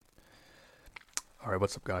Alright,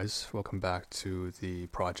 what's up, guys? Welcome back to the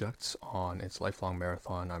project on its lifelong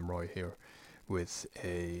marathon. I'm Roy here with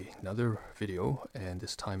another video, and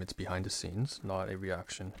this time it's behind the scenes, not a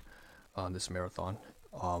reaction on this marathon.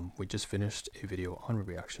 We just finished a video on a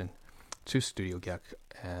reaction to Studio Gek,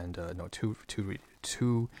 and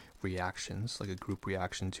two reactions, like a group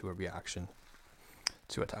reaction to a reaction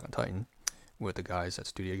to Attack on Titan with the guys at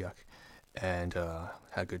Studio Gek, and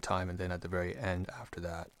had a good time. And then at the very end, after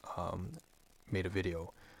that, made a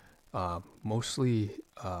video, mostly,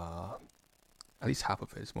 at least half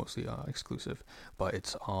of it is mostly exclusive, but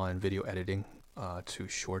it's on video editing to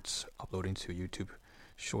shorts, uploading to YouTube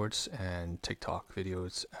shorts and TikTok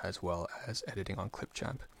videos, as well as editing on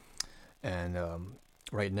Clipchamp. And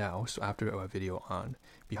right now, so after a video on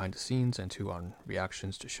behind the scenes and two on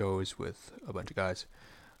reactions to shows with a bunch of guys,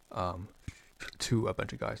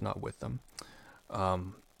 not with them,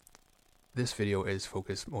 this video is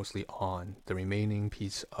focused mostly on the remaining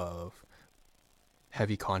piece of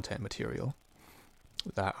heavy content material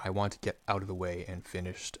that I want to get out of the way and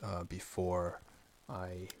finished before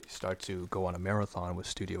I start to go on a marathon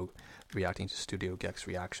with reacting to Studio Gek's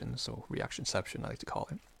reactions, so reactionception I like to call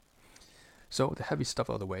it. So the heavy stuff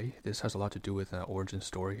out of the way. This has a lot to do with an origin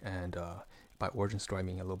story, and by origin story I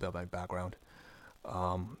mean a little bit of my background.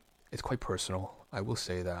 It's quite personal. I will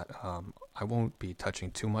say that I won't be touching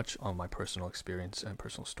too much on my personal experience and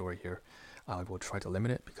personal story here. I will try to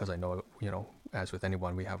limit it because I know, as with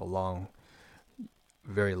anyone, we have a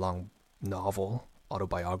very long novel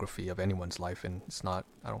autobiography of anyone's life, and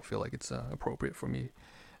I don't feel like it's appropriate for me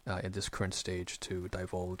at this current stage to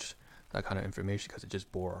divulge that kind of information because it just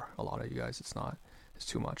bore a lot of you guys. It's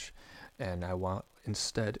too much. And I want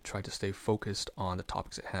instead try to stay focused on the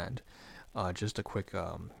topics at hand. Just a quick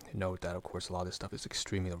note that, of course, a lot of this stuff is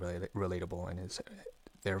extremely relatable, and is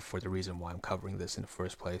therefore the reason why I'm covering this in the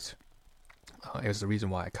first place. It was the reason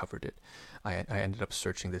why I covered it. I ended up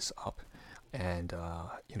searching this up and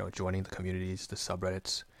joining the communities, the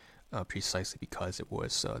subreddits, precisely because it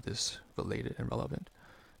was this related and relevant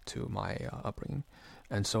to my upbringing.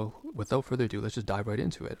 And so, without further ado, let's just dive right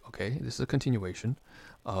into it. Okay, this is a continuation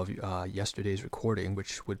of yesterday's recording,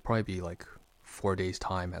 which would probably be like 4 days'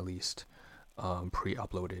 time at least.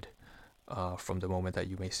 Pre-uploaded from the moment that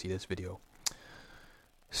you may see this video.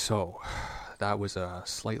 So that was a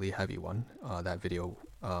slightly heavy one. That video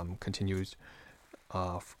continues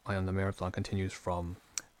on the marathon, continues from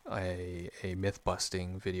a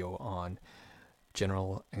myth-busting video on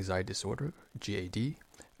general anxiety disorder, GAD,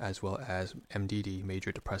 as well as MDD,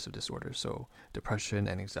 major depressive disorder, so depression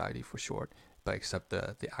and anxiety for short, but except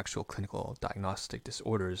the actual clinical diagnostic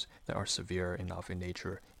disorders that are severe enough in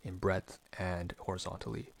nature, in breadth, and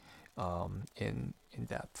horizontally, in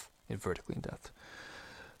depth, in vertically in depth.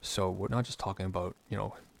 So we're not just talking about,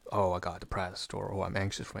 oh, I got depressed, or oh, I'm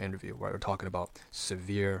anxious for my interview. Right? We're talking about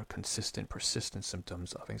severe, consistent, persistent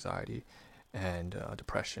symptoms of anxiety and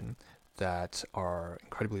depression that are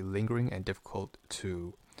incredibly lingering and difficult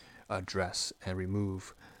to address and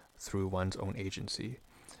remove through one's own agency,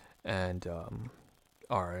 and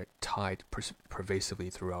are tied pervasively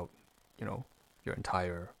throughout, your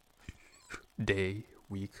entire day,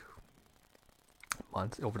 week,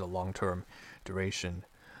 month, over the long-term duration,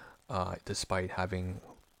 despite having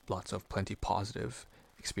plenty positive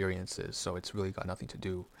experiences. So it's really got nothing to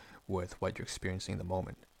do with what you're experiencing in the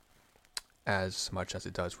moment, as much as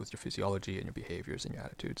it does with your physiology and your behaviors and your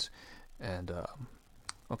attitudes. And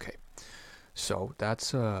okay. So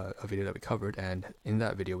that's a video that we covered, and in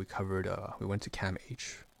that video we covered, we went to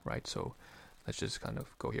CAMH, right? So let's just kind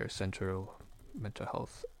of go here, Center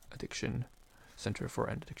for Addiction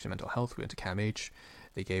Mental Health. We went to CAMH.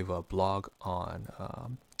 They gave a blog on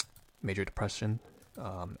major depression,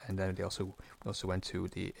 and then we also went to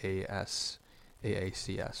the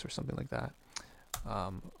AACS or something like that,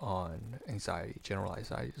 on anxiety, general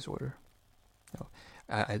anxiety disorder.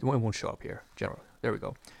 It won't show up here. There we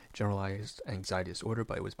go. Generalized anxiety disorder,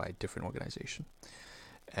 but it was by a different organization,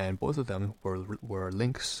 and both of them were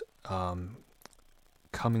links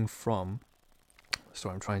coming from. So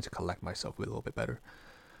I'm trying to collect myself a little bit better.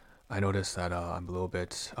 I noticed that I'm a little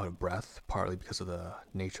bit out of breath, partly because of the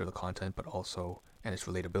nature of the content, but also, and its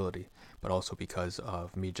relatability, but also because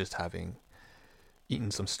of me just having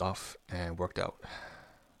eaten some stuff and worked out.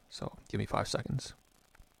 So give me 5 seconds.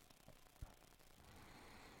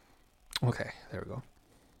 Okay, there we go.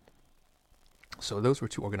 So those were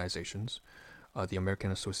two organizations, the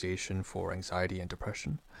American Association for Anxiety and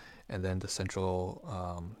Depression, and then the Center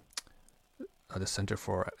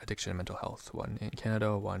for Addiction and Mental Health, one in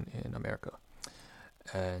Canada, one in America.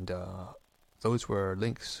 And those were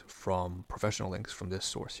links from professional links from this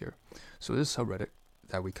source here. So this subreddit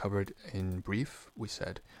that we covered in brief, we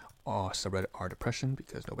said, subreddit R depression,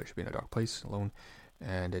 because nobody should be in a dark place alone.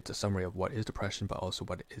 And it's a summary of what is depression, but also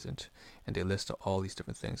what it isn't. And they list all these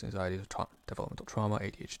different things: anxiety, developmental trauma,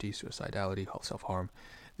 ADHD, suicidality, self-harm.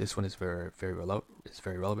 This one is very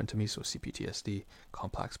relevant to me. So CPTSD,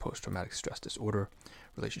 complex post-traumatic stress disorder,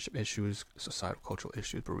 relationship issues, societal cultural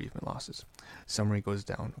issues, bereavement losses. Summary goes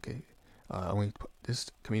down. Okay, this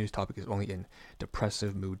community's topic is only in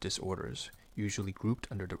depressive mood disorders, usually grouped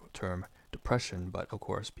under the term depression, but of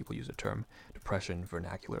course people use the term depression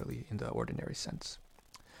vernacularly in the ordinary sense.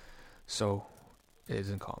 So it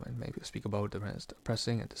isn't common. Maybe we speak about depression as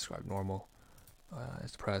depressing and describe normal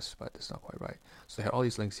as depressed, but that's not quite right. So they had all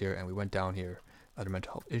these links here, and we went down here: other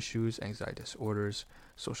mental health issues, anxiety disorders,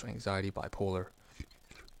 social anxiety, bipolar.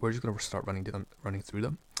 We're just going to start running through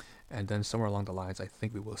them, and then somewhere along the lines, I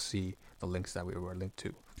think we will see the links that we were linked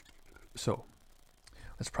to. So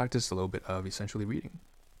let's practice a little bit of essentially reading.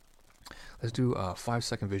 Let's do a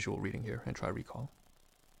 5-second visual reading here and try recall.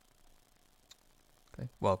 Okay.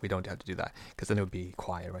 Well, we don't have to do that because then it would be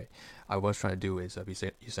quiet, right? I was trying to do is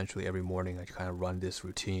essentially every morning I kind of run this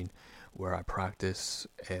routine where I practice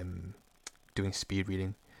doing speed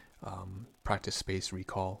reading, practice space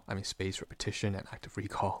repetition and active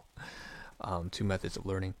recall, 2 methods of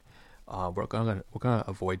learning. We're gonna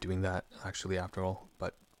avoid doing that actually after all,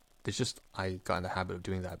 but it's just I got in the habit of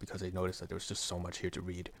doing that because I noticed that there was just so much here to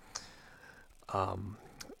read.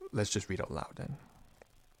 Let's just read out loud then.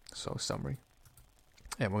 So summary.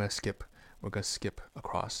 And we're gonna skip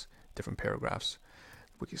across different paragraphs,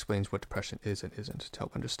 which explains what depression is and isn't, to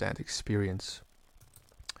help understand the experience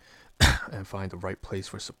and find the right place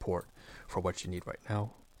for support for what you need right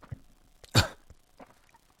now.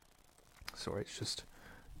 Sorry, it's just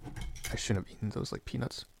I shouldn't have eaten those like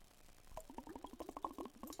peanuts.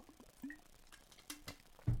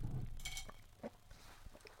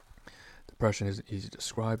 Depression isn't easy to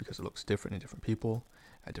describe because it looks different in different people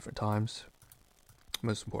at different times. The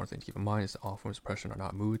most important thing to keep in mind is that all forms of depression are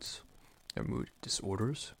not moods. They're mood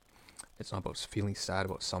disorders. It's not about feeling sad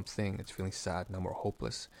about something. It's feeling sad, numb, or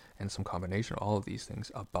hopeless, and some combination of all of these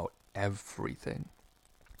things about everything,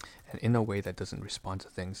 and in a way that doesn't respond to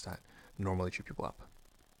things that normally trip people up.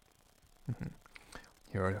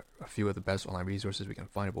 Here are a few of the best online resources we can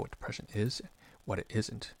find about what depression is, what it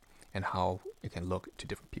isn't, and how it can look to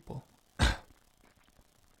different people.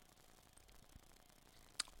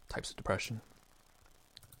 Types of depression.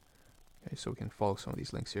 Okay, so we can follow some of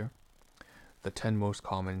these links here. The 10 most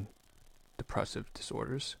common depressive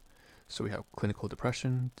disorders. So we have clinical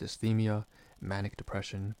depression, dysthymia, manic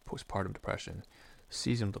depression, postpartum depression,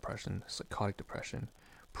 seasonal depression, psychotic depression,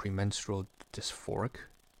 premenstrual dysphoric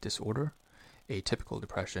disorder, atypical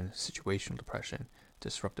depression, situational depression,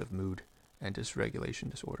 disruptive mood, and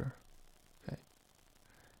dysregulation disorder. Okay.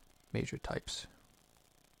 Major types.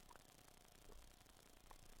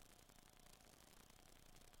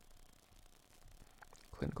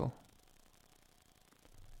 Clinical.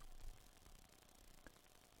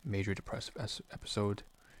 Major depressive episode.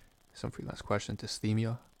 Some freelance questions.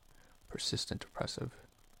 Dysthymia. Persistent depressive.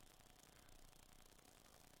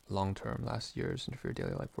 Long-term, last years, interfere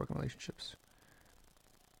daily life, work, and relationships.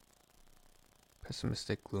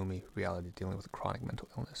 Pessimistic, gloomy reality, dealing with a chronic mental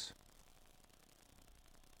illness.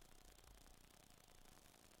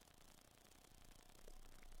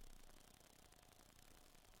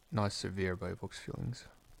 Not severe, but evokes feelings.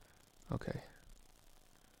 Okay.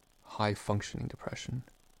 High functioning depression.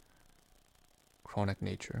 Chronic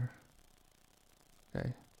nature.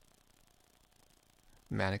 Okay.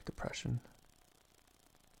 Manic depression.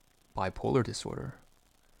 Bipolar disorder.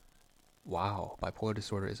 Wow, bipolar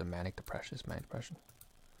disorder is a manic depression. It's manic depression.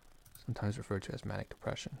 Sometimes referred to as manic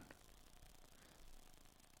depression.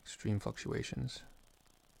 Extreme fluctuations.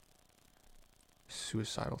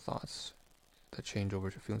 Suicidal thoughts that change over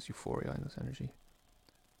to feelings euphoria and this energy.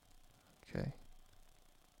 Okay.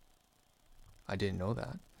 I didn't know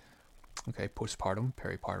that. Okay, postpartum,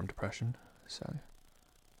 peripartum depression. So,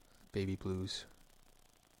 baby blues.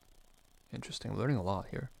 Interesting. I'm learning a lot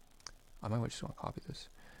here. I might just want to copy this.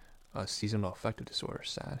 Seasonal affective disorder.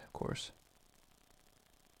 Sad, of course.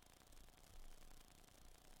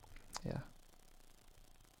 Yeah.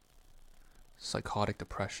 Psychotic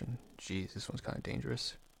depression. Jeez, this one's kind of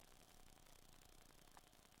dangerous.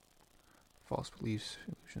 False beliefs,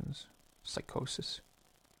 illusions, psychosis.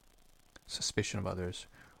 Suspicion of others,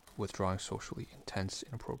 withdrawing socially, intense,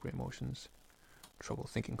 inappropriate emotions, trouble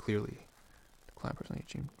thinking clearly, decline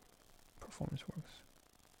personality, performance works.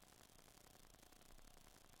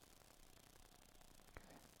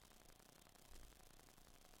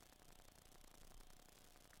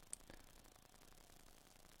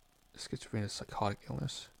 schizophrenia is psychotic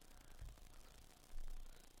illness.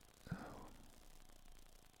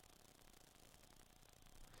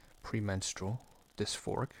 Premenstrual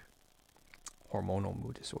dysphoric hormonal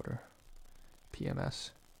mood disorder, PMS.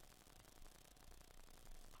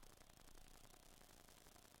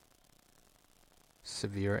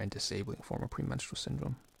 Severe and disabling form of premenstrual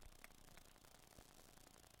syndrome.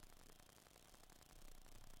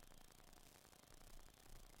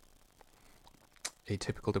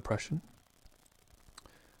 Atypical depression,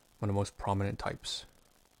 one of the most prominent types.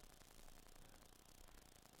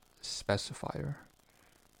 Specifier,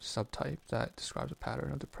 subtype that describes a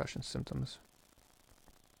pattern of depression symptoms.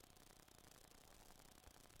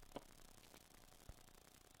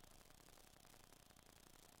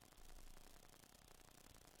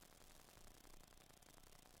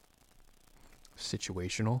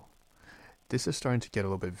 Situational. This is starting to get a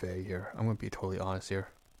little bit vague here. I'm going to be totally honest here.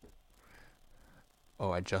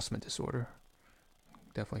 Oh, adjustment disorder.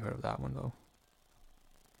 Definitely heard of that one though.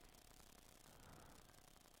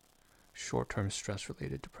 Short-term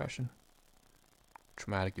stress-related depression.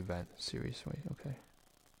 Traumatic event, serious, wait, okay.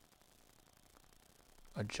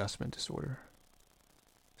 Adjustment disorder.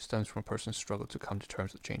 Stems from a person's struggle to come to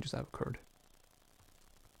terms with changes that have occurred.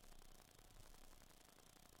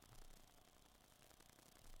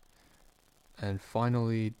 And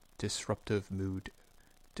finally, disruptive mood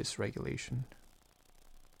dysregulation.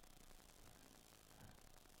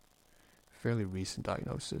 Fairly recent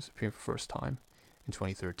diagnosis, appearing for the first time in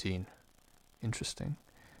 2013. Interesting.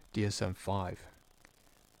 DSM-5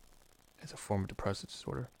 is a form of depressive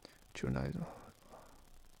disorder.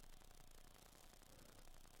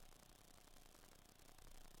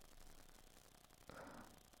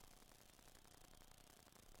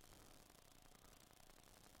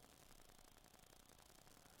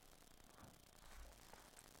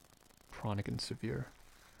 Chronic and severe.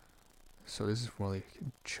 So this is really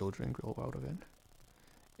children grow out of it.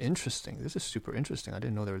 Interesting. This is super interesting. I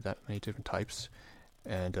didn't know there were that many different types.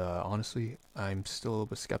 And honestly, I'm still a little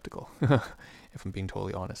bit skeptical, if I'm being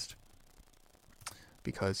totally honest.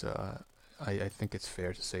 Because I think it's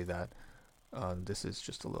fair to say that this is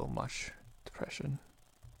just a little much. Depression.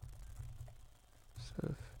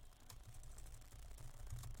 Sort of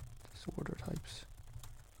disorder types.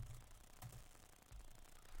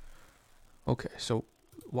 Okay, so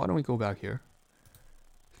why don't we go back here?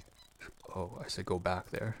 Oh, I said go back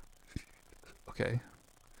there. Okay.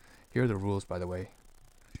 Here are the rules, by the way.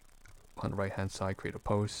 On the right hand side, create a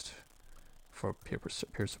post for peer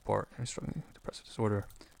support and struggling with depressive disorder.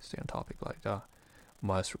 Stay on topic, like that.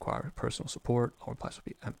 Must require personal support. All replies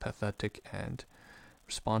will be empathetic and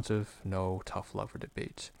responsive. No tough love or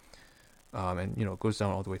debate. And it goes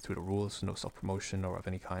down all the way through the rules. No self-promotion or of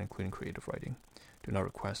any kind, including creative writing. Do not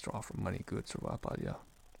request or offer money, goods, or vapadia.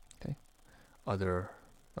 Okay. The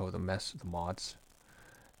mods.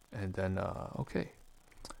 And then, okay.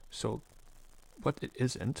 So, what it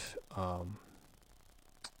isn't,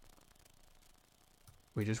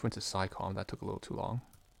 we just went to PsyCom. That took a little too long.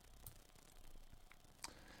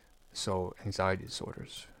 So, anxiety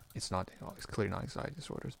disorders. It's clearly not anxiety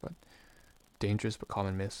disorders, but dangerous but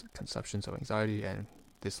common misconceptions of anxiety. And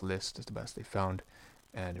this list is the best they found.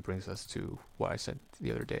 And it brings us to what I said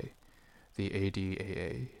the other day, the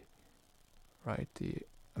ADAA, right? The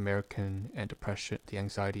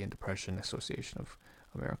Anxiety and Depression Association of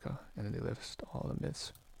America, and then they list all the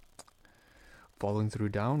myths. Following through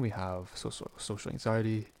down, we have social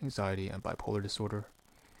anxiety, and bipolar disorder,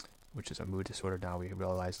 which is a mood disorder. Now we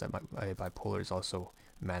realize that bipolar is also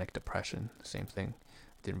manic depression, same thing.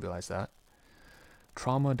 Didn't realize that.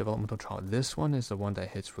 Trauma, developmental trauma. This one is the one that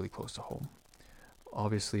hits really close to home.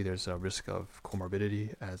 Obviously, there's a risk of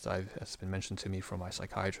comorbidity, as has been mentioned to me from my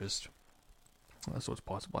psychiatrist. So it's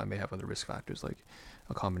possible I may have other risk factors, like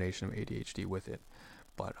a combination of ADHD with it.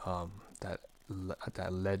 But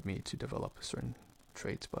that led me to develop certain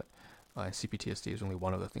traits. But CPTSD is only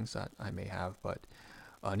one of the things that I may have. But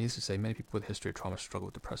needless to say, many people with a history of trauma struggle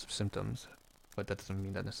with depressive symptoms. But that doesn't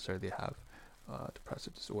mean that necessarily they have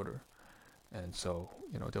depressive disorder. And so,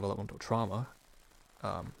 developmental trauma,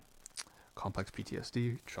 complex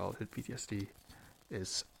PTSD, childhood PTSD,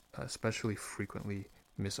 is especially frequently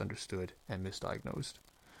misunderstood and misdiagnosed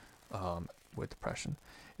with depression.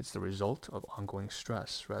 It's the result of ongoing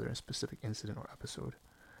stress rather than a specific incident or episode,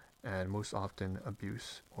 and most often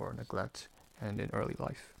abuse or neglect and in early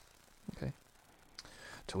life. Okay.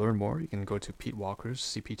 To learn more, you can go to Pete Walker's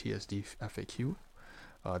CPTSD FAQ,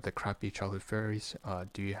 the Crappy Childhood Fairies,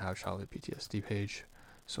 Do You Have Childhood PTSD page.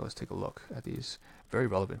 So let's take a look at these. Very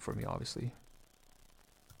relevant for me, obviously.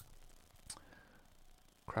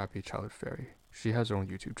 Crappy Childhood Fairy. She has her own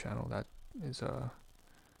YouTube channel that is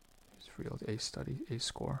real A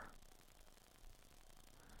score.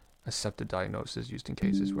 Accepted diagnosis used in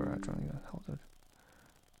cases where I'm trying to help it.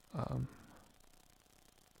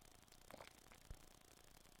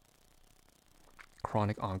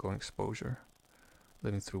 Chronic ongoing exposure,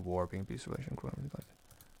 living through war, being abusive relation,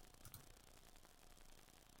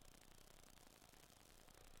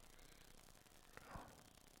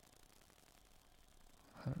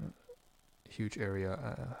 huge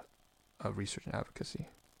area of research and advocacy.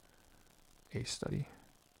 A study.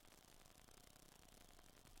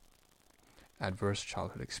 Adverse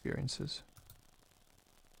childhood experiences.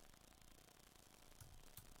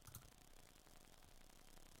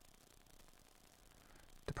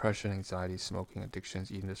 Depression, anxiety, smoking,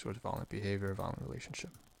 addictions, eating disorders, violent behavior, violent relationship.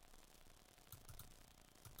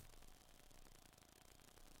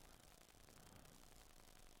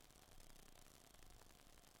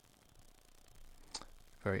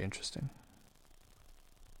 Very interesting.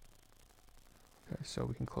 Okay, so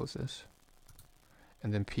we can close this.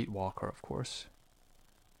 And then Pete Walker, of course,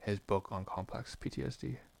 his book on complex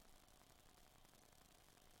PTSD.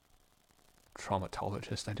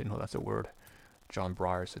 Traumatologist, I didn't know that's a word. John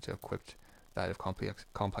Breyer said to equipped that if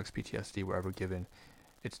complex PTSD were ever given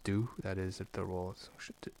its due, that is, if the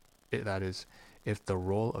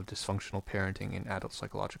role of dysfunctional parenting in adult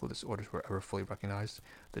psychological disorders were ever fully recognized,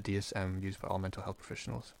 the DSM used by all mental health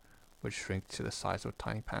professionals would shrink to the size of a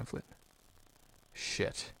tiny pamphlet.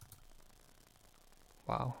 Shit.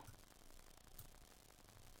 Wow.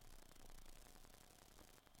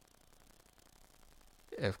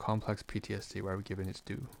 If complex PTSD were ever given its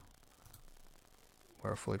due,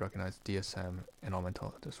 were fully recognized, DSM and all mental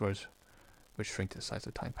health disorders would shrink to the size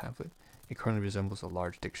of a tiny pamphlet. It currently resembles a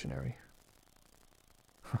large dictionary.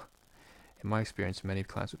 In my experience, many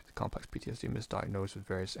clients with complex PTSD misdiagnosed with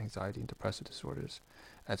various anxiety and depressive disorders,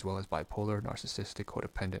 as well as bipolar, narcissistic,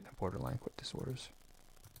 codependent, and borderline disorders.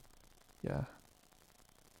 Yeah.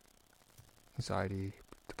 Anxiety,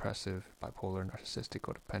 depressive, bipolar, narcissistic,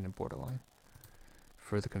 codependent, borderline.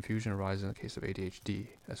 Further confusion arises in the case of ADHD,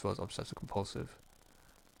 as well as obsessive compulsive,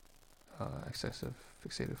 excessive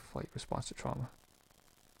fixative flight response to trauma.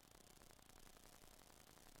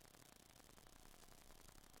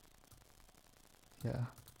 Yeah.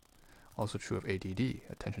 Also true of ADD,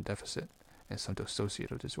 attention deficit, and some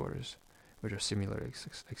dissociative disorders, which are similarly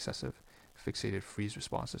excessive fixated freeze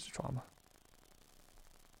responses to trauma.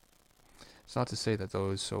 It's not to say that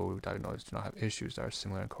those so diagnosed do not have issues that are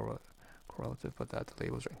similar and correlative, but that the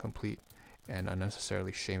labels are incomplete and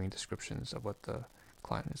unnecessarily shaming descriptions of what the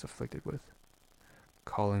client is afflicted with.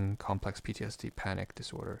 Calling complex PTSD panic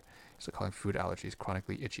disorder is like calling food allergies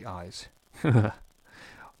chronically itchy eyes.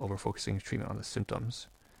 Over focusing treatment on the symptoms.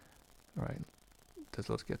 Alright,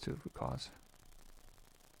 let's get to the root cause.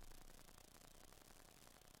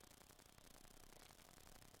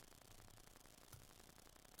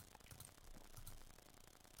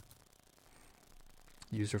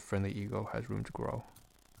 User-friendly ego has room to grow.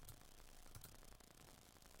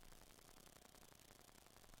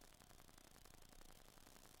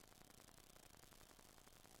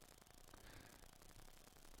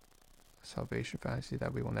 Salvation fantasy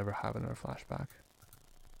that we will never have another flashback.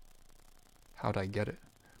 How'd I get it?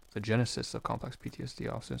 The genesis of complex PTSD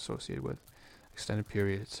often associated with extended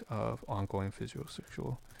periods of ongoing physical,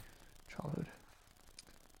 sexual childhood.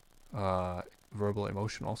 Verbal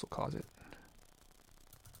emotion also cause it.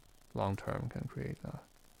 Long term can create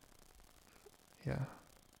yeah.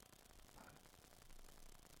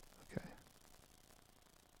 Okay.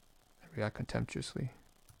 React contemptuously.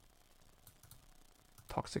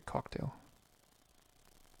 Toxic cocktail.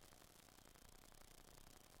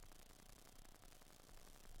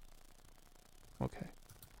 Okay.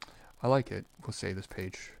 I like it. We'll save this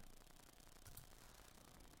page.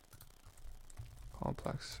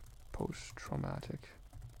 Complex post-traumatic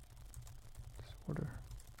disorder.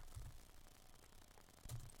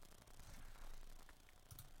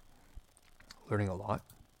 Learning a lot.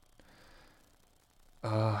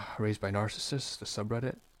 Raised by Narcissists, the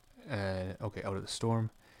subreddit, and okay, Out of the Storm,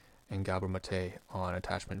 and Gabor Mate on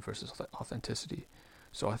attachment versus authenticity.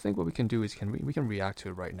 So I think what we can do is we can react to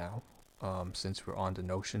it right now, since we're on the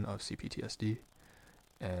notion of CPTSD,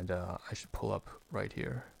 and I should pull up right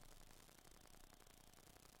here.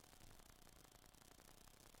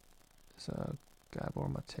 It's Gabor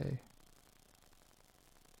Mate.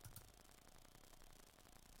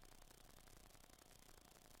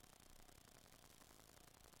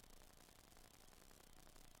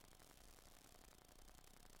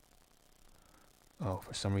 Oh,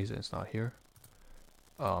 for some reason it's not here.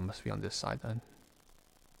 Must be on this side then.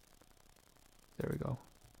 There we go.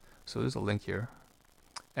 So there's a link here,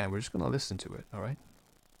 and we're just going to listen to it, all right?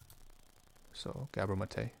 So, Gabor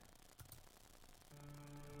Mate.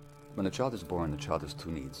 When a child is born, the child has two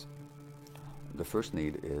needs. The first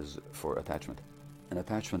need is for attachment. And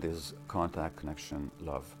attachment is contact, connection,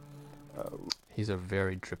 love. He's a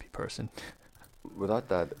very drippy person. Without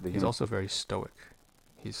that, he's also very stoic.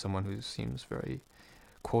 He's someone who seems very,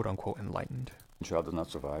 quote-unquote, enlightened. Child does not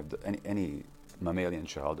survive. Any mammalian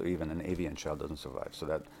child or even an avian child doesn't survive. So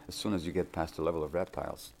that as soon as you get past the level of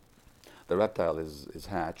reptiles, the reptile is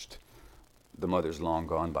hatched, the mother's long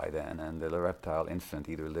gone by then, and the reptile infant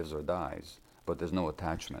either lives or dies, but there's no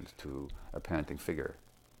attachment to a parenting figure.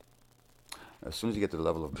 As soon as you get to the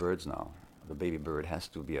level of birds now, the baby bird has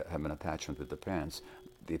to have an attachment with the parents.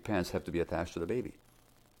 The parents have to be attached to the baby.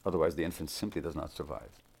 Otherwise, the infant simply does not survive.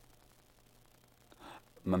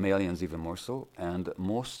 Mammalians even more so, and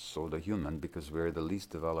most so the human, because we're the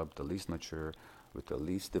least developed, the least mature, with the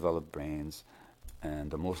least developed brains,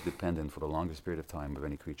 and the most dependent for the longest period of time of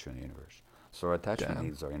any creature in the universe. So our attachment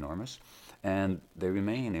needs are enormous, and they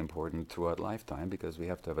remain important throughout lifetime because we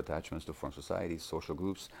have to have attachments to form societies, social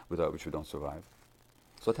groups, without which we don't survive.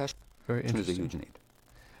 So attachment is a huge need.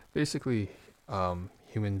 Basically,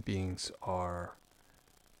 human beings are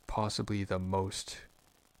possibly the most,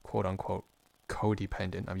 quote-unquote,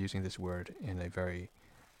 codependent. I'm using this word in a very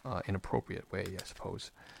inappropriate way, I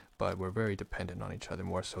suppose, but we're very dependent on each other,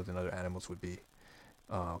 more so than other animals would be.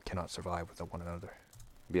 Cannot survive without one another.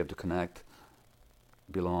 Be able to connect,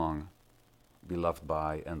 belong, be loved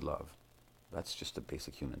by, and love. That's just a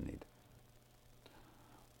basic human need.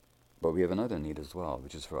 But we have another need as well,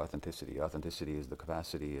 which is for authenticity. Authenticity is the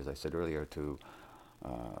capacity, as I said earlier, to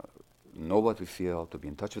know what we feel, to be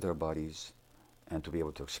in touch with our bodies, and to be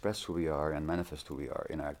able to express who we are and manifest who we are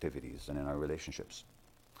in our activities and in our relationships.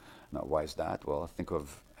 Now, why is that? Well, think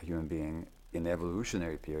of a human being in the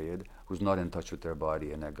evolutionary period who's not in touch with their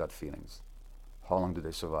body and their gut feelings. How long do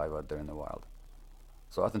they survive out there in the wild?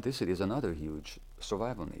 So authenticity is another huge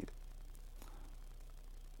survival need.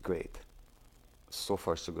 Great. So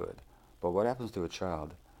far, so good. But what happens to a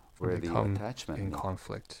child where the attachment in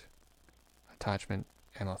conflict? Attachment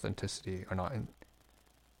and authenticity are not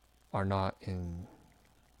in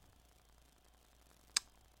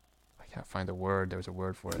I can't find the word. There's a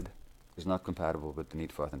word for it. Is not compatible with the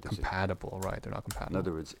need for authenticity. Compatible, right? They're not compatible. In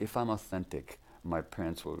other words, if I'm authentic, my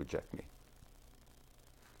parents will reject me.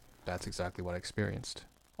 That's exactly what I experienced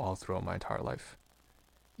all throughout my entire life.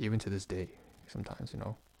 Even to this day, sometimes,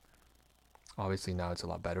 Obviously now it's a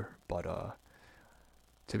lot better, but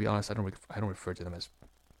to be honest, I don't refer to them as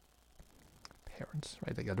parents,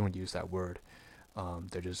 right? Like, I don't use that word.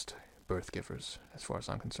 They're just birth givers, as far as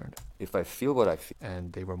I'm concerned. If I feel what I feel,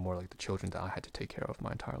 and they were more like the children that I had to take care of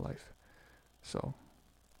my entire life. So,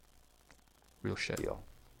 real shit.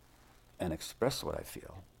 And express what I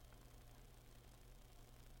feel,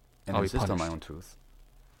 and I'll insist on my own truth,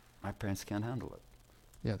 my parents can't handle it.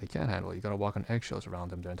 Yeah, they can't handle it. You gotta walk on eggshells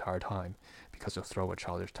around them the entire time because they'll throw a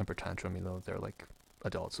childish temper tantrum. They're like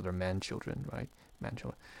adults, so they're man-children, right?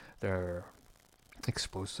 Man-children. They're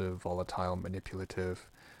explosive, volatile, manipulative,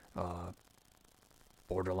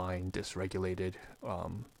 borderline, dysregulated,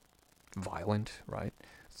 violent, right?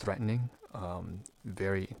 Threatening,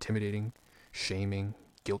 very intimidating, shaming,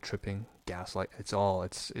 guilt-tripping, gaslight. It's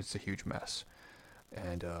a huge mess.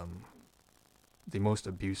 And the most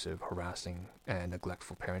abusive, harassing, and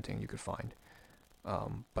neglectful parenting you could find.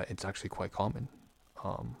 But it's actually quite common.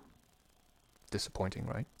 Disappointing,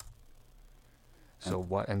 right? So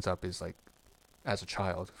what ends up is, like, as a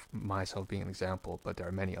child, myself being an example, but there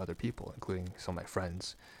are many other people, including some of my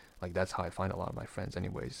friends. Like, that's how I find a lot of my friends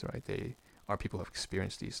anyways, right? They are people who have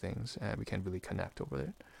experienced these things, and we can really connect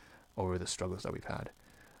over the struggles that we've had.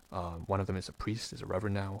 One of them is a priest, is a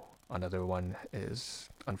reverend now. Another one is,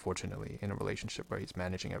 unfortunately, in a relationship where he's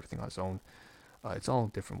managing everything on his own. It's all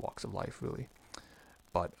different walks of life, really.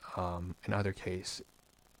 But in either case,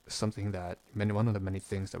 one of the many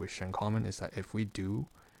things that we share in common is that if we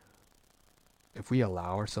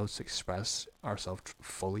allow ourselves to express ourselves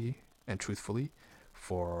fully and truthfully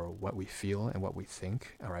for what we feel and what we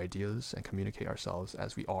think, our ideas, and communicate ourselves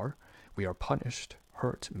as we are punished,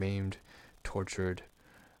 hurt, maimed, tortured,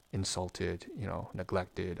 insulted,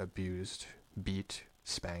 neglected, abused, beat,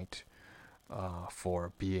 spanked,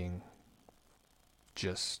 for being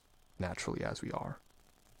just naturally as we are.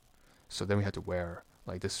 So then we have to wear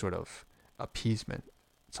like this sort of appeasement.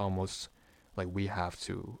 It's almost like we have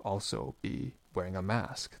to also be wearing a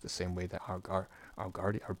mask the same way that our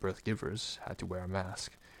birth givers had to wear a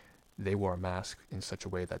mask they wore a mask in such a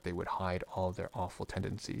way that they would hide all their awful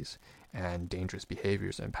tendencies and dangerous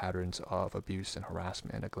behaviors and patterns of abuse and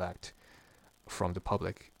harassment and neglect from the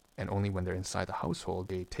public. And only when they're inside the household,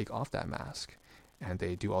 they take off that mask and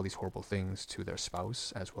they do all these horrible things to their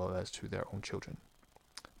spouse as well as to their own children,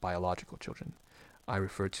 biological children. I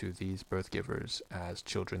refer to these birth givers as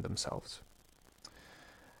children themselves.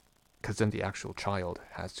 Because then the actual child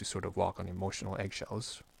has to sort of walk on emotional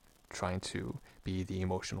eggshells, trying to be the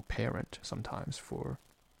emotional parent sometimes for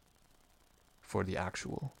the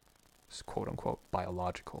actual quote-unquote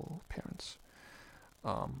biological parents.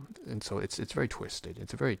 And so it's very twisted.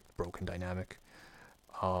 It's a very broken dynamic.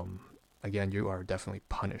 Again, you are definitely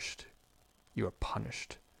punished. You are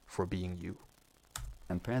punished for being you.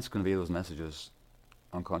 And parents convey those messages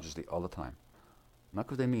unconsciously all the time. Not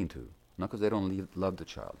because they mean to. Not because they don't love the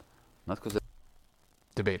child. Not because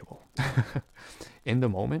Debatable. In the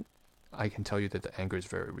moment, I can tell you that the anger is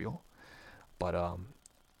very real. But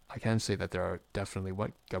I can say that there are definitely,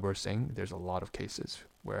 what Gabor is saying, there's a lot of cases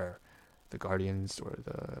where the guardians or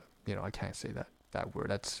I can't say that word.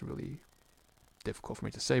 That's really difficult for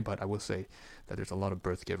me to say, but I will say that there's a lot of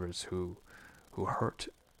birth givers who hurt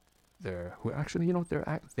who actually,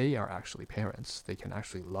 they are actually parents. They can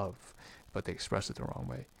actually love, but they express it the wrong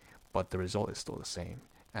way. But the result is still the same,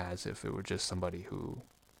 as if it were just somebody who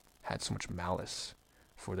had so much malice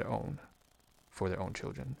for their own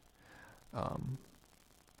children.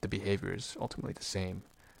 The behavior is ultimately the same,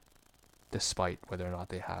 despite whether or not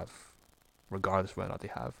they have, regardless of whether or not they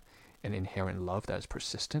have an inherent love that is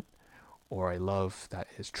persistent, or a love that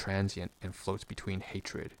is transient and floats between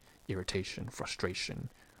hatred, irritation, frustration,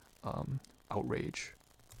 outrage.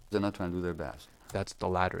 they're not trying to do their best. That's the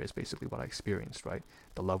latter is basically what I experienced, right?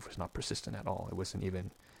 The love was not persistent at all. It wasn't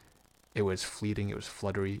even, it was fleeting, it was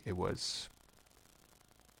fluttery, it was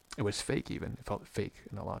fake even. It felt fake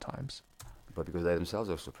in a lot of times. But because they themselves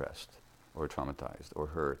are suppressed, or traumatized, or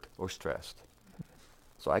hurt, or stressed.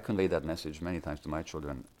 So I convey that message many times to my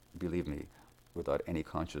children, believe me, without any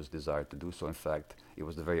conscious desire to do so. In fact, it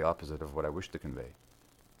was the very opposite of what I wished to convey.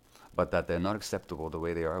 But that they're not acceptable the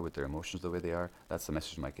way they are, with their emotions the way they are, that's the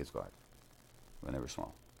message my kids got when they were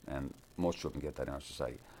small. And most children get that in our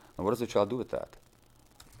society. Now, what does a child do with that?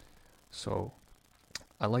 So,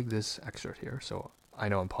 I like this excerpt here. So, I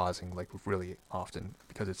know I'm pausing like really often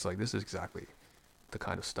because it's like this is exactly the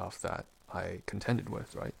kind of stuff that I contended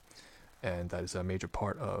with, right? And that is a major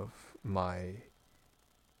part of my,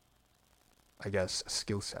 I guess,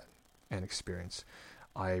 skill set and experience.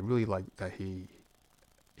 I really like that he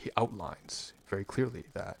outlines very clearly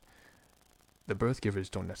that the birth givers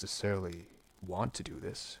don't necessarily want to do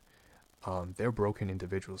this. They're broken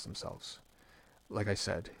individuals themselves. Like I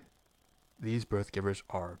said, these birth givers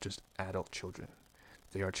are just adult children.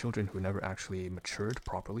 They are children who never actually matured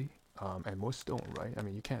properly, and most don't, right? I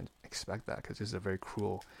mean, you can't expect that because this is a very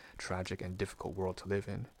cruel, tragic, and difficult world to live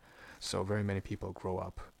in. So very many people grow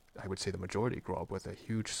up, I would say the majority grow up with a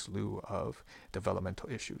huge slew of developmental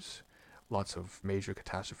issues. Lots of major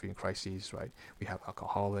catastrophe and crises, right? We have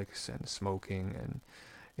alcoholics and smoking and,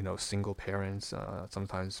 single parents,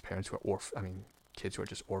 sometimes parents who are kids who are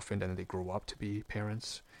just orphaned and then they grow up to be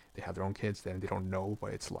parents. They have their own kids, then they don't know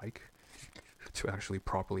what it's like to actually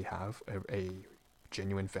properly have a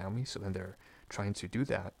genuine family. So then they're trying to do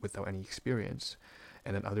that without any experience.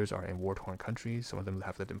 And then others are in war-torn countries. Some of them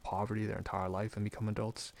have lived in poverty their entire life and become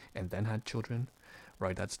adults and then had children,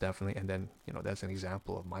 right? That's definitely, and then, that's an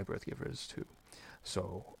example of my birth givers too.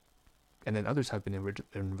 So, and then others have been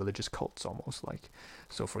in religious cults almost like.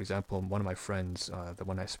 So for example, one of my friends, the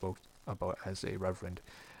one I spoke about as a reverend,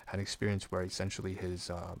 had an experience where essentially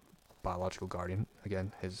his biological guardian,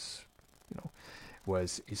 again,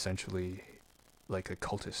 was essentially like a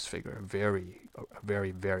cultist figure, very,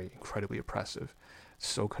 very, very incredibly oppressive,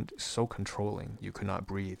 so controlling. You could not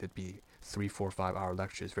breathe. It'd be 3, 4, 5 hour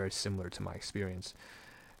lectures, very similar to my experience.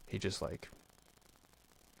 He just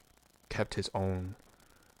kept his own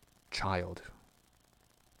child,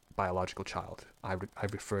 biological child. I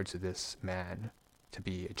referred to this man to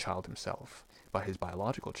be a child himself, but his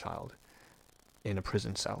biological child in a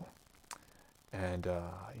prison cell. And,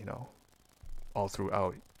 all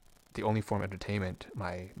throughout, the only form of entertainment,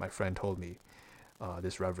 my friend told me,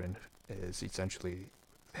 this reverend, is essentially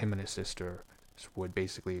him and his sister would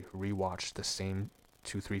basically rewatch the same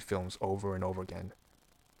 2-3 films over and over again,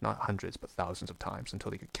 not hundreds but thousands of times, until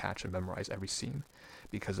they could catch and memorize every scene,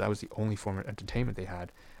 because that was the only form of entertainment they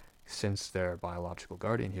had, since their biological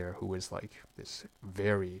guardian here, who was like this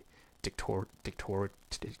very dictatorship,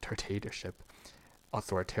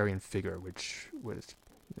 authoritarian figure, which was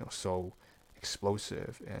so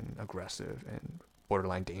explosive and aggressive and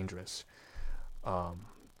borderline dangerous,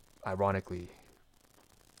 ironically,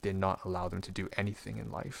 did not allow them to do anything in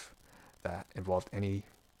life that involved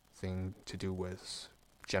anything to do with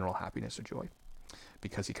general happiness or joy,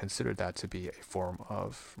 because he considered that to be a form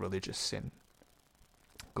of religious sin.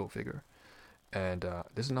 Go figure. And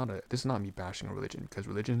this is not me bashing on religion, because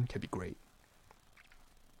religion can be great.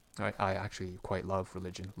 I actually quite love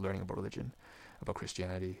religion, learning about religion, about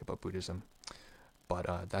Christianity, about Buddhism. But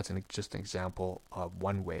that's just an example of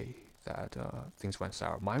one way that things went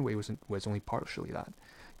sour. My way was only partially that.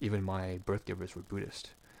 Even my birth givers were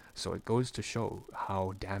Buddhist. So it goes to show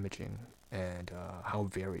how damaging and how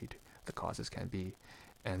varied the causes can be.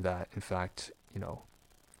 And that, in fact,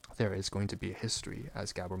 there is going to be a history,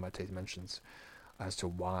 as Gabor Mate mentions, as to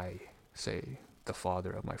why, say, the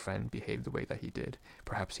father of my friend behaved the way that he did.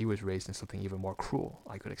 Perhaps he was raised in something even more cruel.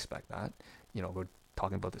 I could expect that. We're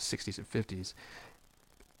talking about the 60s and 50s.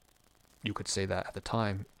 You could say that at the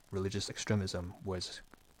time, religious extremism was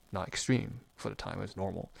not extreme. For the time, it was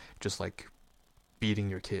normal. Just like beating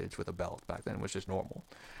your kids with a belt back then was just normal,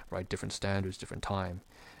 right? Different standards, different time.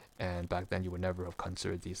 And back then, you would never have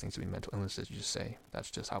considered these things to be mental illnesses. You just say,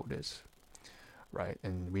 that's just how it is, right?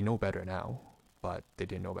 And we know better now, but they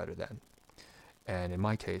didn't know better then. And in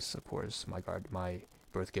my case, of course, my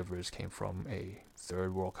birth givers came from a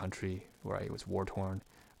third world country where I was war-torn,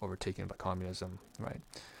 overtaken by communism, right?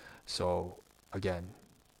 So, again,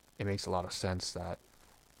 it makes a lot of sense that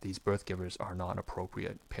these birth givers are not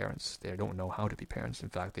appropriate parents. They don't know how to be parents. In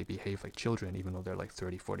fact, they behave like children, even though they're like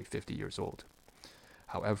 30, 40, 50 years old.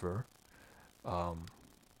 However,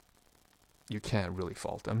 you can't really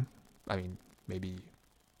fault them. I mean, maybe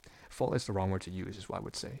fault is the wrong word to use, is what I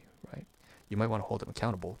would say, right? You might want to hold them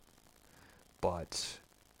accountable, but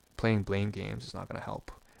playing blame games is not going to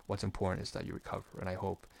help. What's important is that you recover, and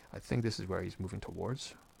I think this is where he's moving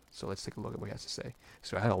towards. So let's take a look at what he has to say.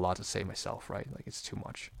 So I had a lot to say myself, right? Like, it's too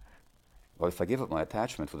much. Well, if I give up my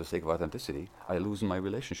attachment for the sake of authenticity, I lose my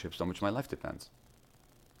relationships on which my life depends.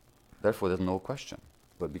 Therefore, there's no question.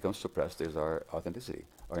 What becomes suppressed is our authenticity,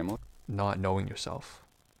 our emotion. Not knowing yourself.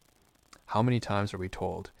 How many times are we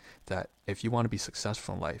told that if you want to be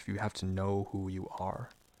successful in life, you have to know who you are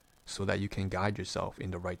so that you can guide yourself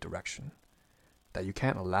in the right direction? That you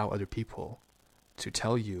can't allow other people to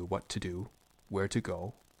tell you what to do, where to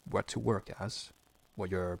go, what to work as,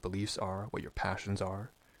 what your beliefs are, what your passions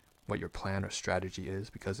are, what your plan or strategy is,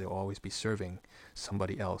 because they'll always be serving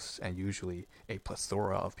somebody else, and usually a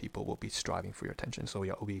plethora of people will be striving for your attention. So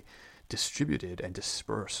it will be distributed and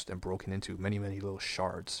dispersed and broken into many, many little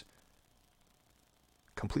shards,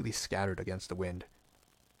 completely scattered against the wind,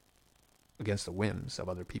 against the whims of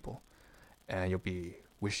other people. And you'll be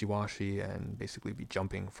wishy-washy and basically be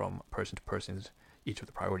jumping from person to person, each of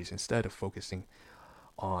the priorities, instead of focusing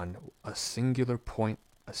on a singular point,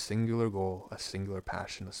 a singular goal, a singular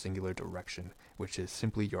passion, a singular direction, which is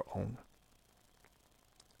simply your own.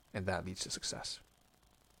 And that leads to success.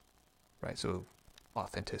 Right? So,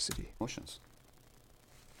 authenticity. Emotions.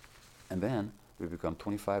 And then we become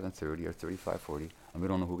 25 and 30 or 35, 40, and we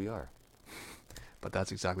don't know who we are. But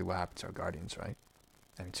that's exactly what happened to our guardians, right?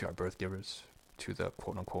 And to our birth givers, to the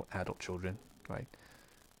quote-unquote adult children, right?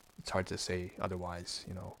 It's hard to say otherwise,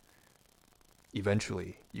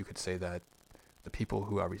 Eventually, you could say that the people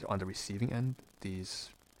who are on the receiving end, these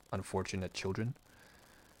unfortunate children,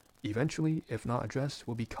 eventually, if not addressed,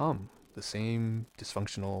 will become the same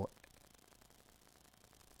dysfunctional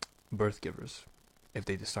birth givers if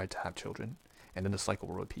they decide to have children. And then the cycle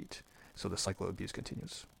will repeat. So the cycle of abuse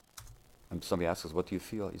continues. And somebody asks us, what do you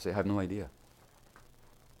feel? You say, I have no idea.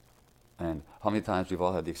 And how many times we've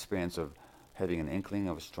all had the experience of having an inkling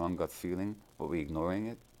of a strong gut feeling, but we're ignoring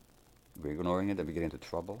it. We're ignoring it and we get into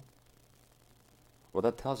trouble. Well,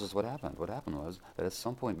 that tells us what happened. What happened was that at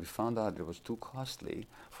some point we found out it was too costly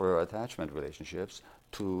for our attachment relationships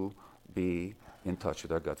to be in touch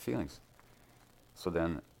with our gut feelings. So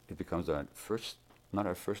then it becomes not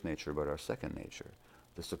our first nature, but our second nature,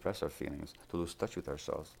 to suppress our feelings, to lose touch with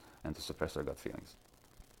ourselves, and to suppress our gut feelings.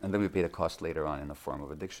 And then we pay the cost later on in the form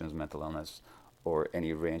of addictions, mental illness, or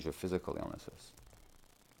any range of physical illnesses.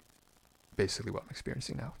 Basically what I'm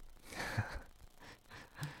experiencing now.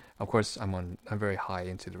 Of course, I'm very high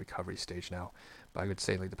into the recovery stage now, but I would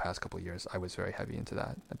say like the past couple of years, I was very heavy into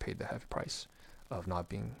that. I paid the heavy price of not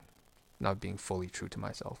being fully true to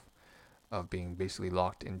myself, of being basically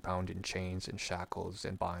locked and bound in chains and shackles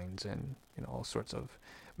and binds and all sorts of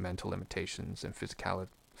mental limitations and physical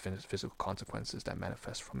consequences that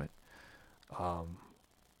manifest from it.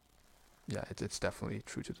 It's definitely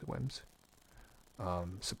true to the whims.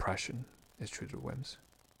 Suppression is true to the whims.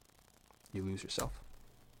 You lose yourself.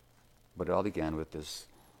 But it all began with this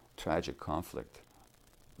tragic conflict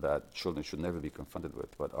that children should never be confronted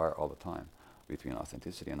with, but are all the time, between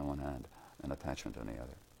authenticity on the one hand and attachment on the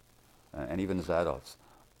other. And even as adults.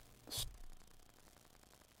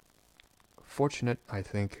 Fortunate, I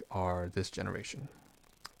think, are this generation.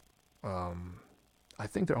 I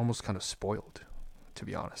think they're almost kind of spoiled, to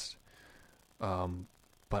be honest.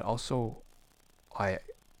 But also, I'm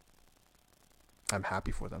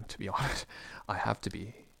happy for them, to be honest. I have to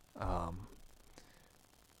be. I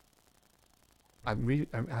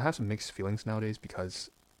have some mixed feelings nowadays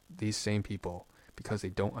because these same people, because they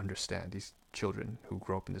don't understand, these children who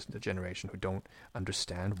grow up in this generation who don't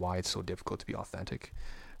understand why it's so difficult to be authentic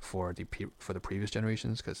for the previous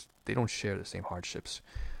generations, because they don't share the same hardships,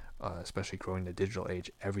 especially growing in the digital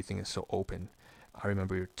age. Everything is so open. I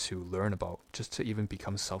remember to learn about, just to even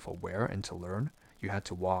become self-aware and to learn, you had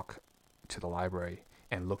to walk to the library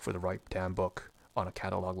and look for the right damn book on a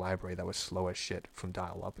catalog library that was slow as shit from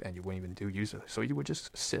dial-up, and you wouldn't even use it. So you would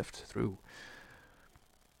just sift through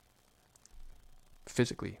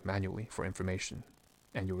physically, manually, for information,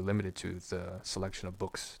 and you were limited to the selection of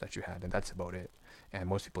books that you had, and that's about it. And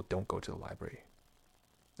most people don't go to the library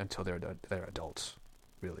until they're adults,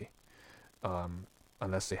 really,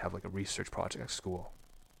 unless they have like a research project at school.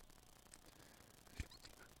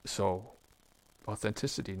 So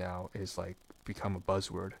authenticity now is like become a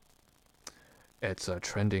buzzword. It's a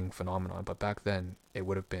trending phenomenon, but back then it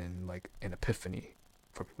would have been like an epiphany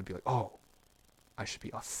for people to be like, oh, I should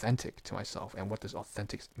be authentic to myself, and what does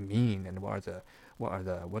authentic mean, and what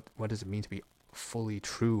does it mean to be fully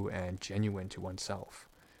true and genuine to oneself?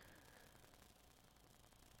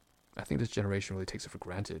 I think this generation really takes it for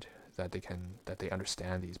granted that they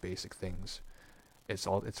understand these basic things.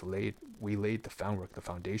 We laid the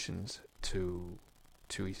foundations to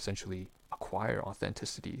essentially acquire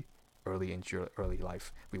authenticity early in your early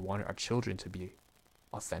life. We wanted our children to be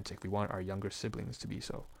authentic. We want our younger siblings to be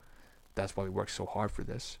so. That's why we work so hard for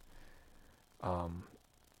this.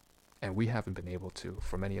 And we haven't been able to,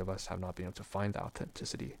 for many of us have not been able to find the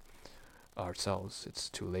authenticity ourselves. It's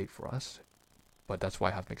too late for us. But that's why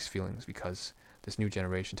I have mixed feelings, because this new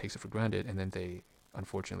generation takes it for granted, and then they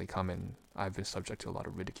unfortunately come in. I've been subject to a lot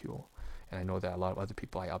of ridicule, and I know that a lot of other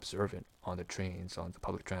people I observe it on the trains, on the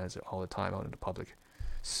public transit, all the time out in the public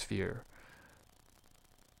sphere.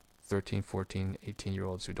 13, 14,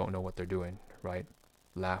 18-year-olds who don't know what they're doing, right?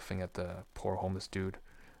 Laughing at the poor homeless dude,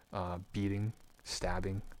 beating,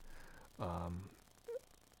 stabbing.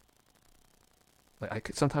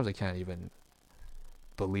 Sometimes I can't even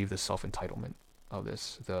believe the self-entitlement of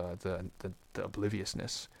this, the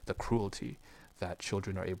obliviousness, the cruelty that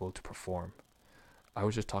children are able to perform. I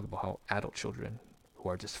was just talking about how adult children who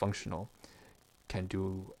are dysfunctional can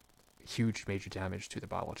do huge major damage to the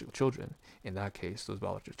biological children. In that case, those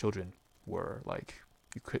biological children were like,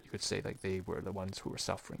 you could say like they were the ones who were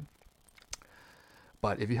suffering.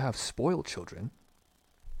 But if you have spoiled children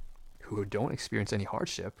who don't experience any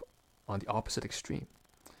hardship on the opposite extreme,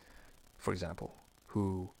 for example,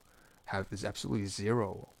 who have this absolutely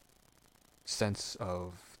zero sense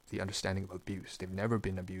of the understanding of abuse. They've never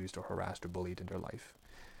been abused or harassed or bullied in their life.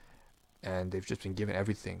 And they've just been given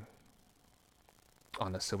everything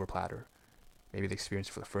on a silver platter. Maybe they experience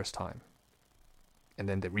it for the first time. And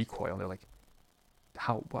then they recoil and they're like,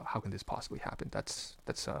 how can this possibly happen?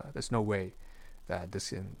 There's no way that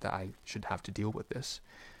I should have to deal with this.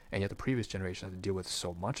 And yet the previous generation had to deal with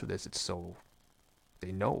so much of this.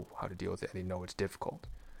 They know how to deal with it, and they know it's difficult.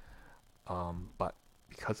 But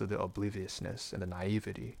because of the obliviousness and the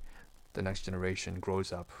naivety, the next generation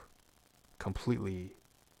grows up completely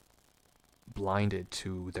blinded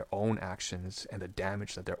to their own actions and the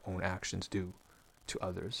damage that their own actions do to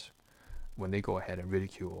others when they go ahead and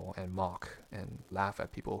ridicule and mock and laugh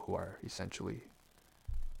at people who are essentially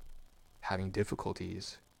having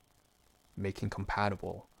difficulties making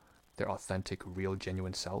compatible their authentic, real,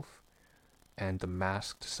 genuine self and the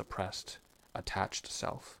masked, suppressed, attached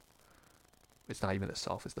self. It's not even the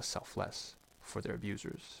self, it's the selfless for their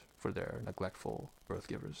abusers, for their neglectful birth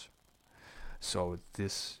givers. So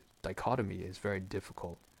this dichotomy is very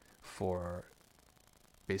difficult for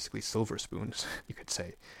basically silver spoons, you could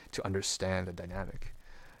say, to understand the dynamic.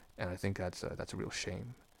 And I think that's a real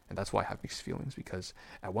shame. And that's why I have mixed feelings, because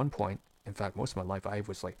at one point, in fact, most of my life, I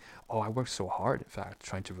was like, oh, I worked so hard, in fact,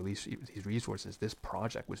 trying to release these resources. This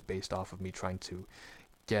project was based off of me trying to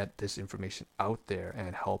get this information out there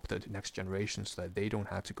and help the next generation so that they don't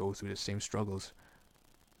have to go through the same struggles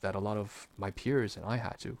that a lot of my peers and I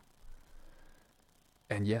had to.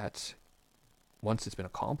 And yet, once it's been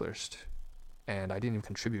accomplished, and I didn't even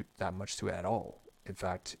contribute that much to it at all, In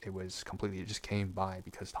fact, it just came by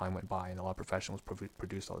because time went by and a lot of professionals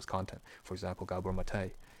produced all this content. For example, Gabor.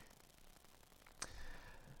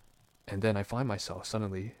 And then I find myself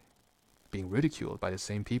suddenly being ridiculed by the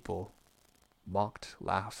same people, mocked,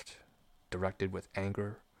 laughed, directed with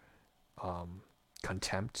anger,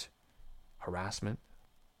 contempt, harassment,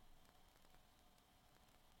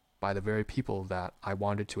 by the very people that I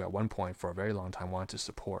wanted to, at one point, for a very long time, wanted to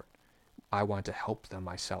support. I wanted to help them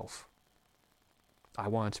myself. I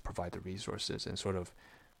wanted to provide the resources and sort of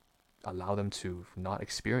allow them to not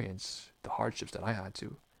experience the hardships that I had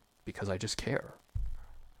to, because I just care.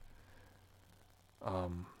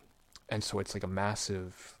 And so it's like a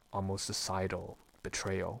massive, almost societal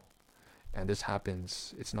betrayal. And this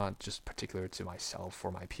happens, it's not just particular to myself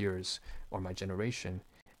or my peers or my generation.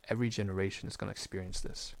 Every generation is going to experience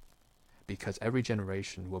this, because every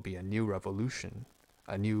generation will be a new revolution,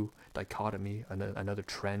 a new dichotomy, another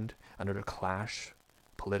trend, another clash,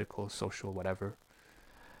 political, social, whatever.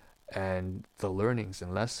 And the learnings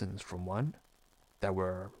and lessons from one that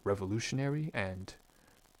were revolutionary and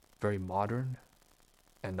very modern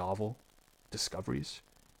and novel discoveries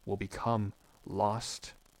will become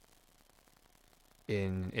lost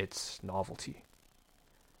in its novelty,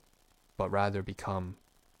 but rather become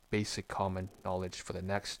basic common knowledge for the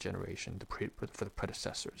next generation, for the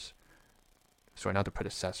predecessors. Sorry, not the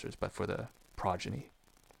predecessors, but for the progeny,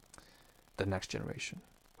 the next generation,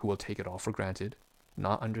 who will take it all for granted,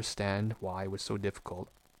 not understand why it was so difficult,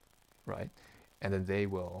 right? And then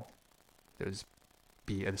there's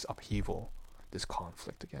be this upheaval, this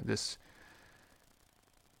conflict again, this,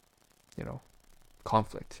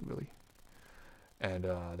 conflict, really. And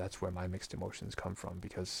that's where my mixed emotions come from,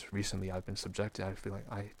 because recently I've been subjected, I feel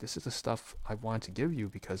like this is the stuff I want to give you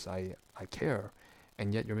because I care,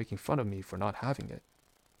 and yet you're making fun of me for not having it.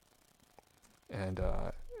 And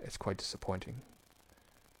it's quite disappointing.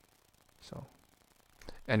 So,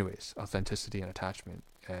 anyways, authenticity and attachment.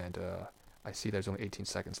 And I see there's only 18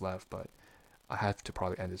 seconds left, but I have to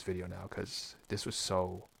probably end this video now because this was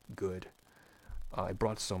so good. It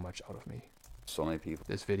brought so much out of me. So many people.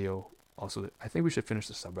 This video also, I think we should finish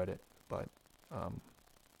the subreddit, but and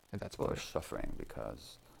that's People about are it. suffering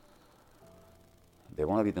because they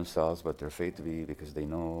want to be themselves, but they're afraid to be because they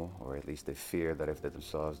know, or at least they fear, that if they're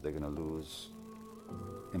themselves, they're going to lose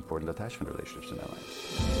important attachment relationships in their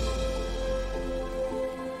lives.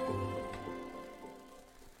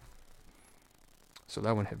 So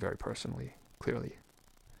that one hit very personally, clearly.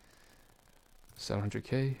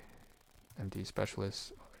 700K, MD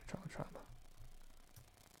specialist, trauma.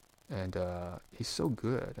 And he's so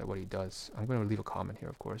good at what he does. I'm going to leave a comment here,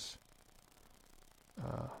 of course.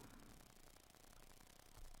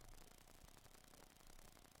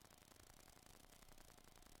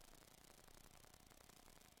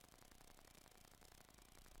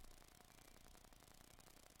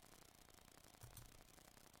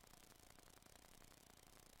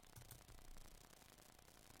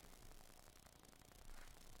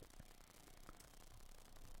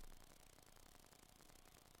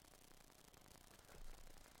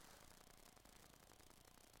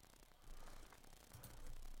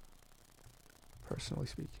 Personally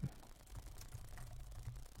speaking,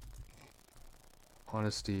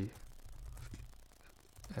 honesty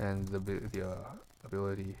and the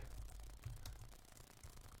ability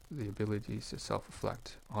to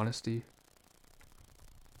self-reflect. Honesty,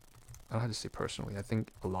 I don't have to say personally, I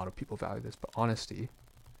think a lot of people value this, but honesty,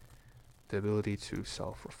 the ability to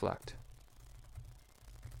self-reflect,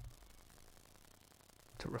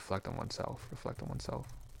 to reflect on oneself,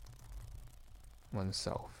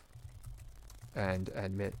 and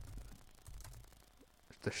admit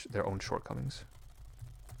their own shortcomings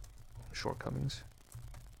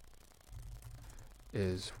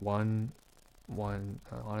is one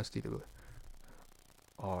honesty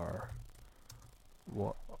are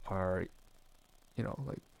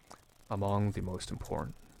like among the most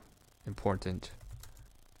important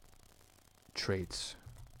traits,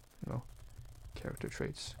 character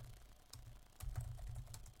traits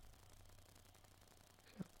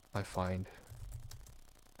I find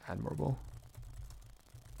admirable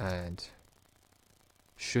and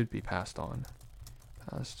should be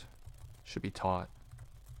should be taught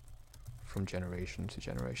from generation to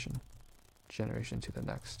generation to the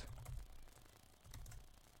next.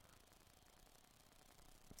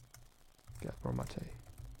 Gabor Mate.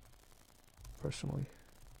 Personally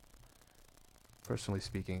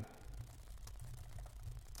speaking,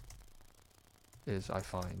 is, I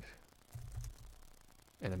find,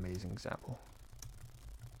 an amazing example.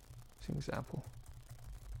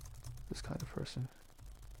 This kind of person.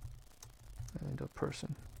 And a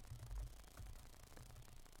person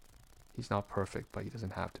He's not perfect, but he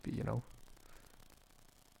doesn't have to be, you know?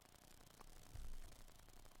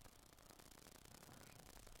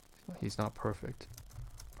 He's not perfect.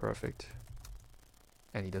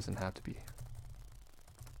 And he doesn't have to be.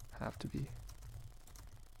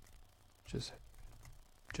 Just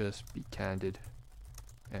be candid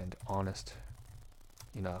and honest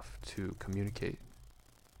enough to communicate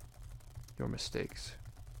your mistakes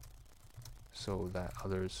so that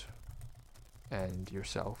others and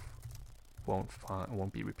yourself won't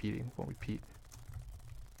repeat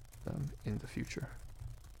them in the future.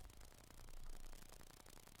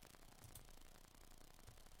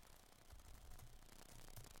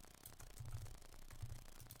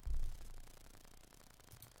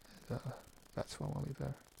 That's what I'll leave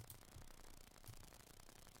there.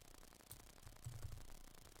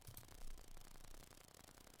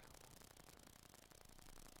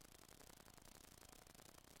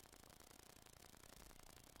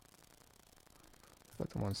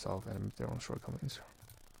 Reflect on oneself and admit their own shortcomings.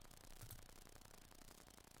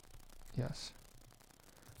 Yes.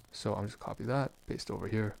 So I'm just copy that, paste over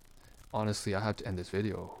here. Honestly, I had to end this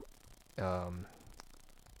video.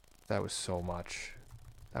 That was so much.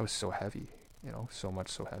 That was so heavy, you know, so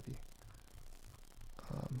heavy.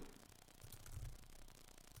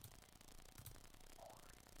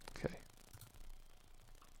 Okay.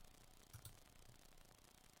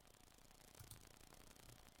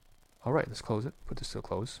 All right, let's close it. Put this to a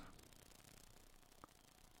close.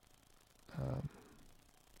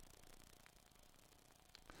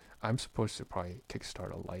 I'm supposed to probably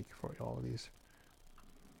kickstart a like for all of these,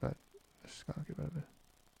 but I'm just gonna get rid of it.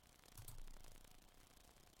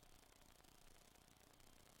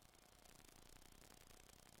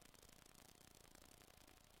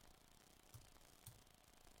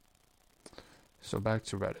 So back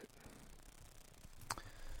to Reddit.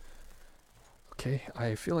 Okay,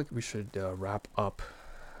 I feel like we should wrap up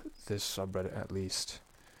this subreddit at least,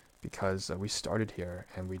 because we started here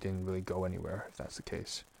and we didn't really go anywhere, if that's the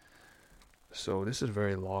case. So this is a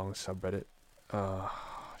very long subreddit.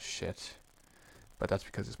 Shit. But that's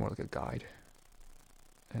because it's more like a guide.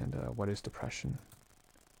 And what is depression?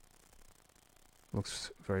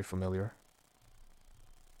 Looks very familiar.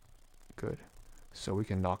 Good. So we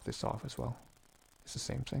can knock this off as well. It's the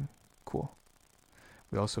same thing. Cool.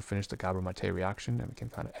 We also finished the Gabor reaction, and we can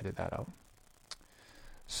kind of edit that out.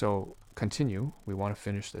 So continue. We want to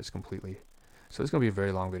finish this completely. So this is going to be a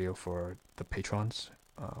very long video for the patrons.